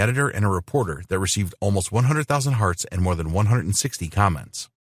between the editor and a reporter that received almost 100,000 hearts and more than 160 comments.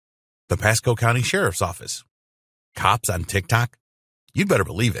 The Pasco County Sheriff's Office. Cops on TikTok? You'd better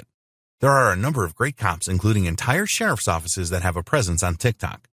believe it. There are a number of great cops, including entire sheriff's offices that have a presence on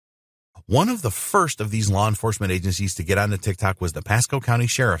TikTok. One of the first of these law enforcement agencies to get onto TikTok was the Pasco County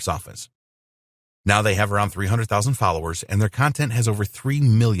Sheriff's Office. Now they have around 300,000 followers, and their content has over 3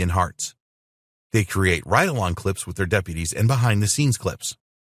 million hearts. They create ride-along clips with their deputies and behind-the-scenes clips.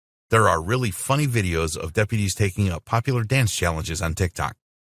 There are really funny videos of deputies taking up popular dance challenges on TikTok.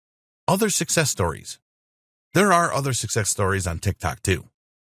 Other success stories. There are other success stories on TikTok too.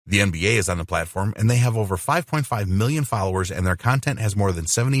 The NBA is on the platform, and they have over 5.5 million followers, and their content has more than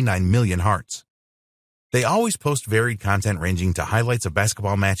 79 million hearts. They always post varied content ranging to highlights of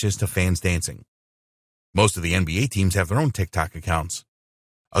basketball matches to fans dancing. Most of the NBA teams have their own TikTok accounts.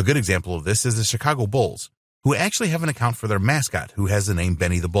 A good example of this is the Chicago Bulls, who actually have an account for their mascot, who has the name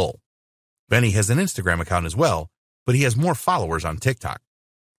Benny the Bull. Benny has an Instagram account as well, but he has more followers on TikTok.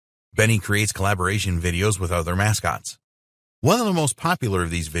 Benny creates collaboration videos with other mascots. One of the most popular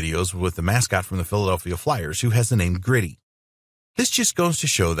of these videos was with the mascot from the Philadelphia Flyers, who has the name Gritty. This just goes to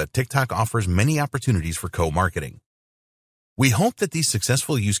show that TikTok offers many opportunities for co-marketing. We hope that these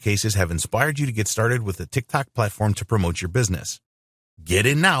successful use cases have inspired you to get started with the TikTok platform to promote your business. Get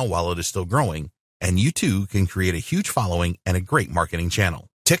in now while it is still growing, and you too can create a huge following and a great marketing channel.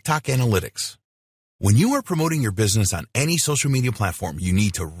 TikTok Analytics. When you are promoting your business on any social media platform, you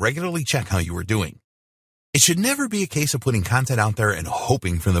need to regularly check how you are doing. It should never be a case of putting content out there and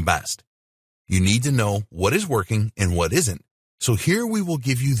hoping for the best. You need to know what is working and what isn't. So here we will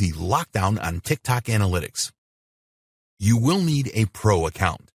give you the lockdown on TikTok Analytics. You will need a pro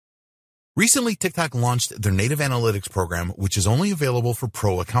account. Recently, TikTok launched their native analytics program, which is only available for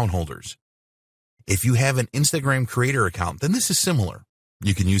pro account holders. If you have an Instagram creator account, then this is similar.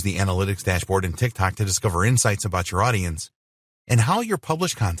 You can use the analytics dashboard in TikTok to discover insights about your audience and how your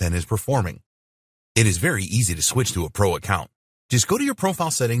published content is performing. It is very easy to switch to a pro account. Just go to your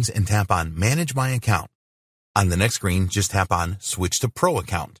profile settings and tap on Manage My Account. On the next screen, just tap on Switch to Pro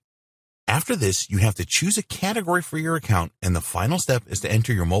Account. After this, you have to choose a category for your account, and the final step is to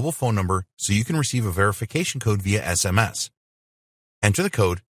enter your mobile phone number so you can receive a verification code via SMS. Enter the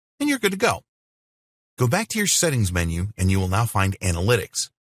code, and you're good to go. Go back to your settings menu, and you will now find Analytics.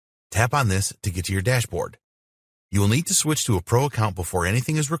 Tap on this to get to your dashboard. You will need to switch to a pro account before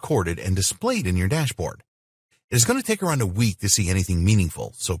anything is recorded and displayed in your dashboard. It is going to take around a week to see anything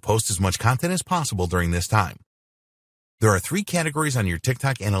meaningful, so post as much content as possible during this time. There are 3 categories on your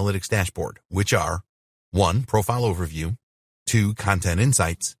TikTok Analytics dashboard, which are 1. Profile Overview, 2. Content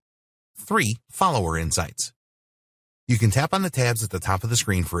Insights, 3. Follower Insights. You can tap on the tabs at the top of the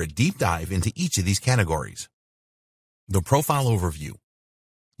screen for a deep dive into each of these categories. The profile overview.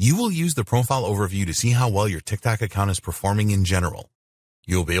 You will use the profile overview to see how well your TikTok account is performing in general.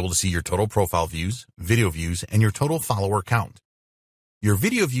 You'll be able to see your total profile views, video views, and your total follower count. Your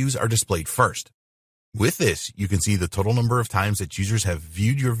video views are displayed first. With this, you can see the total number of times that users have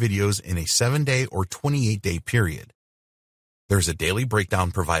viewed your videos in a 7-day or 28-day period. There's a daily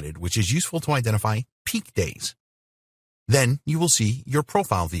breakdown provided, which is useful to identify peak days. Then you will see your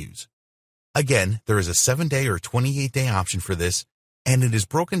profile views. Again, there is a 7-day or 28-day option for this, and it is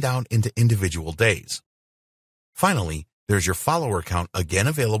broken down into individual days. Finally, there's your follower count, again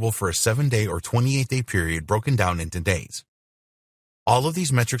available for a 7-day or 28-day period broken down into days. All of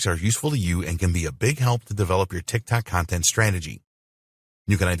these metrics are useful to you and can be a big help to develop your TikTok content strategy.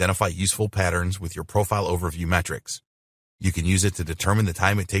 You can identify useful patterns with your profile overview metrics. You can use it to determine the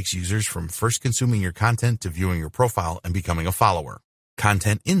time it takes users from first consuming your content to viewing your profile and becoming a follower.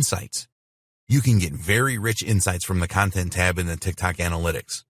 Content insights. You can get very rich insights from the content tab in the TikTok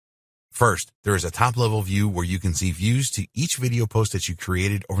analytics. First, there is a top-level view where you can see views to each video post that you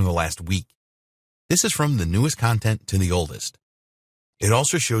created over the last week. This is from the newest content to the oldest. It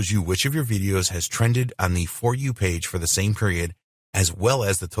also shows you which of your videos has trended on the For You page for the same period, as well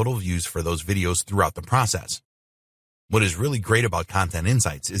as the total views for those videos throughout the process. What is really great about Content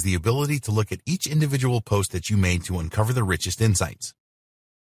Insights is the ability to look at each individual post that you made to uncover the richest insights.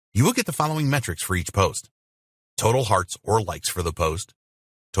 You will get the following metrics for each post: total hearts or likes for the post,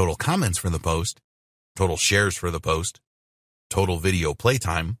 total comments for the post, total shares for the post, total video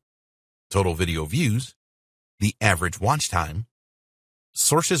playtime, total video views, the average watch time,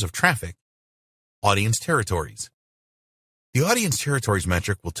 sources of traffic, audience territories. The audience territories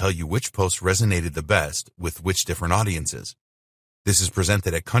metric will tell you which posts resonated the best with which different audiences. This is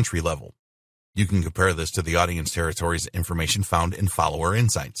presented at country level. You can compare this to the audience territories information found in Follower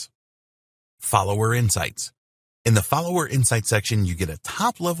Insights. Follower Insights. In the Follower Insights section, you get a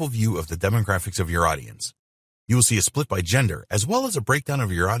top-level view of the demographics of your audience. You will see a split by gender, as well as a breakdown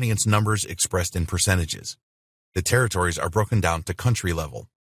of your audience numbers expressed in percentages. The territories are broken down to country level.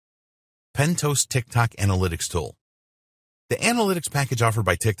 Pentost TikTok Analytics Tool. The analytics package offered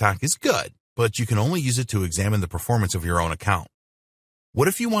by TikTok is good, but you can only use it to examine the performance of your own account. What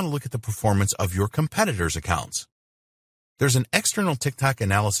if you want to look at the performance of your competitors' accounts? There's an external TikTok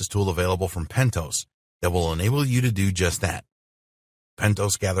analysis tool available from Pentost that will enable you to do just that.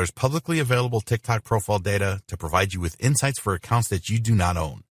 Pentost gathers publicly available TikTok profile data to provide you with insights for accounts that you do not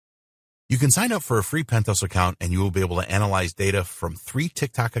own. You can sign up for a free Pentost account and you will be able to analyze data from 3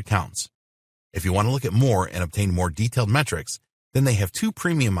 TikTok accounts. If you want to look at more and obtain more detailed metrics, then they have 2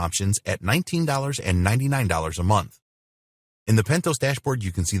 premium options at $19 and $99 a month. In the Pentost dashboard,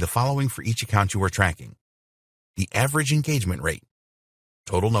 you can see the following for each account you are tracking: the average engagement rate,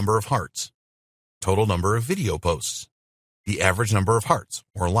 total number of hearts, total number of video posts, the average number of hearts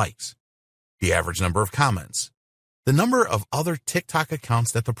or likes, the average number of comments, the number of other TikTok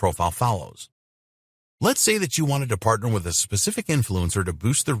accounts that the profile follows. Let's say that you wanted to partner with a specific influencer to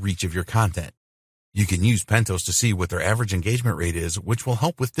boost the reach of your content. You can use Pentost to see what their average engagement rate is, which will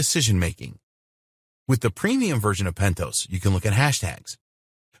help with decision making. With the premium version of Pentost, you can look at hashtags.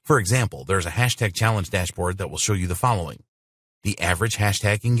 For example, there's a hashtag challenge dashboard that will show you the following: the average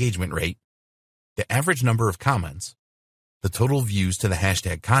hashtag engagement rate, the average number of comments, the total views to the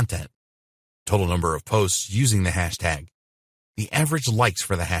hashtag content, total number of posts using the hashtag, the average likes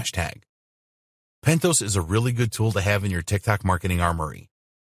for the hashtag. Pentost is a really good tool to have in your TikTok marketing armory.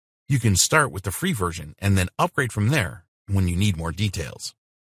 You can start with the free version and then upgrade from there when you need more details.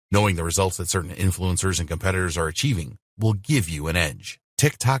 Knowing the results that certain influencers and competitors are achieving will give you an edge.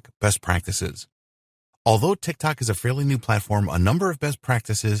 TikTok best practices. Although TikTok is a fairly new platform, a number of best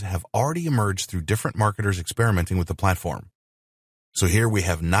practices have already emerged through different marketers experimenting with the platform. So here we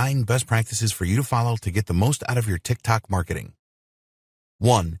have 9 best practices for you to follow to get the most out of your TikTok marketing.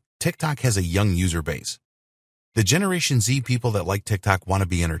 1. TikTok has a young user base. The Generation Z people that like TikTok want to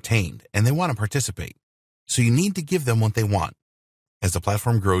be entertained and they want to participate. So you need to give them what they want. As the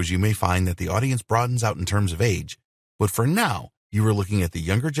platform grows, you may find that the audience broadens out in terms of age, but for now, you are looking at the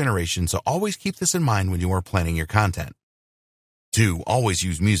younger generation, so always keep this in mind when you are planning your content. 2. Always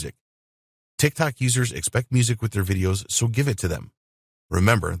use music. TikTok users expect music with their videos, so give it to them.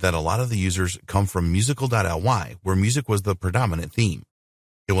 Remember that a lot of the users come from musical.ly, where music was the predominant theme.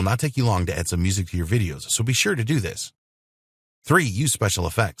 It will not take you long to add some music to your videos, so be sure to do this. 3. Use special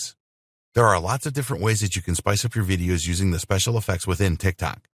effects. There are lots of different ways that you can spice up your videos using the special effects within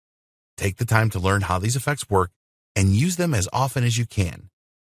TikTok. Take the time to learn how these effects work and use them as often as you can.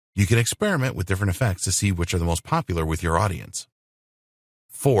 You can experiment with different effects to see which are the most popular with your audience.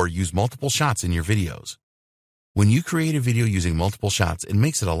 4. Use multiple shots in your videos. When you create a video using multiple shots, it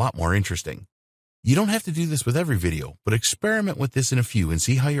makes it a lot more interesting. You don't have to do this with every video, but experiment with this in a few and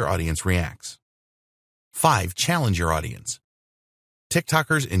see how your audience reacts. 5. Challenge your audience.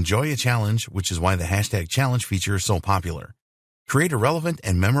 TikTokers enjoy a challenge, which is why the hashtag challenge feature is so popular. Create a relevant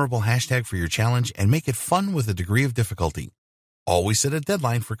and memorable hashtag for your challenge and make it fun with a degree of difficulty. Always set a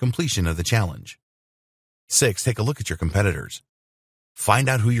deadline for completion of the challenge. 6. Take a look at your competitors. Find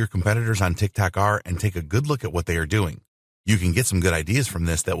out who your competitors on TikTok are and take a good look at what they are doing. You can get some good ideas from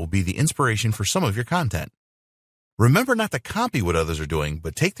this that will be the inspiration for some of your content. Remember not to copy what others are doing,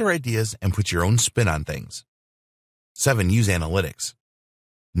 but take their ideas and put your own spin on things. 7. Use analytics.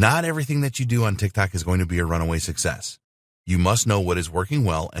 Not everything that you do on TikTok is going to be a runaway success. You must know what is working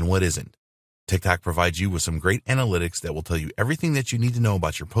well and what isn't. TikTok provides you with some great analytics that will tell you everything that you need to know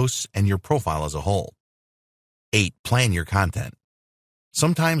about your posts and your profile as a whole. 8. Plan your content.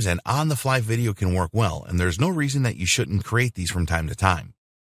 Sometimes an on-the-fly video can work well, and there's no reason that you shouldn't create these from time to time.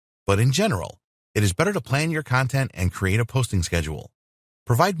 But in general, it is better to plan your content and create a posting schedule.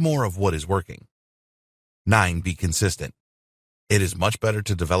 Provide more of what is working. 9. Be consistent. It is much better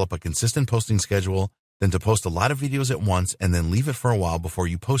to develop a consistent posting schedule than to post a lot of videos at once and then leave it for a while before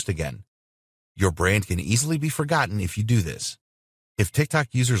you post again. Your brand can easily be forgotten if you do this. If TikTok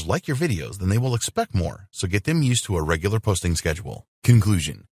users like your videos, then they will expect more, so get them used to a regular posting schedule.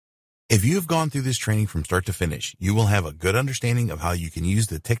 Conclusion. If you have gone through this training from start to finish, you will have a good understanding of how you can use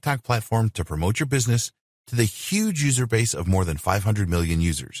the TikTok platform to promote your business to the huge user base of more than 500 million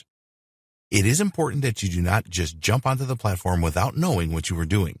users. It is important that you do not just jump onto the platform without knowing what you are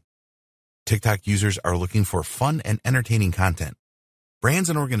doing. TikTok users are looking for fun and entertaining content. Brands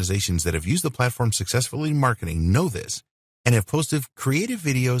and organizations that have used the platform successfully in marketing know this and have posted creative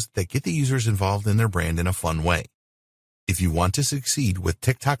videos that get the users involved in their brand in a fun way. If you want to succeed with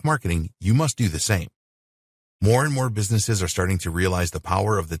TikTok marketing, you must do the same. More and more businesses are starting to realize the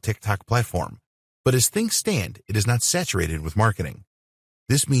power of the TikTok platform, but as things stand, it is not saturated with marketing.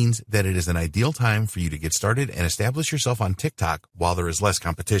 This means that it is an ideal time for you to get started and establish yourself on TikTok while there is less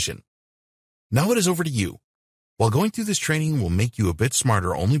competition. Now it is over to you. While going through this training will make you a bit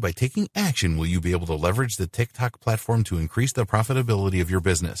smarter, only by taking action will you be able to leverage the TikTok platform to increase the profitability of your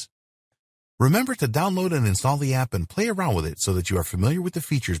business. Remember to download and install the app and play around with it so that you are familiar with the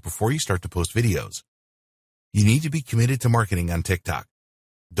features before you start to post videos. You need to be committed to marketing on TikTok.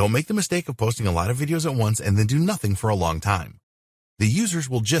 Don't make the mistake of posting a lot of videos at once and then do nothing for a long time. The users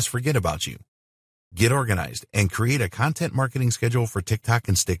will just forget about you. Get organized and create a content marketing schedule for TikTok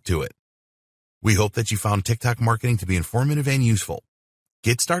and stick to it. We hope that you found TikTok marketing to be informative and useful.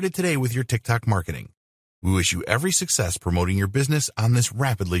 Get started today with your TikTok marketing. We wish you every success promoting your business on this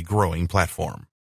rapidly growing platform.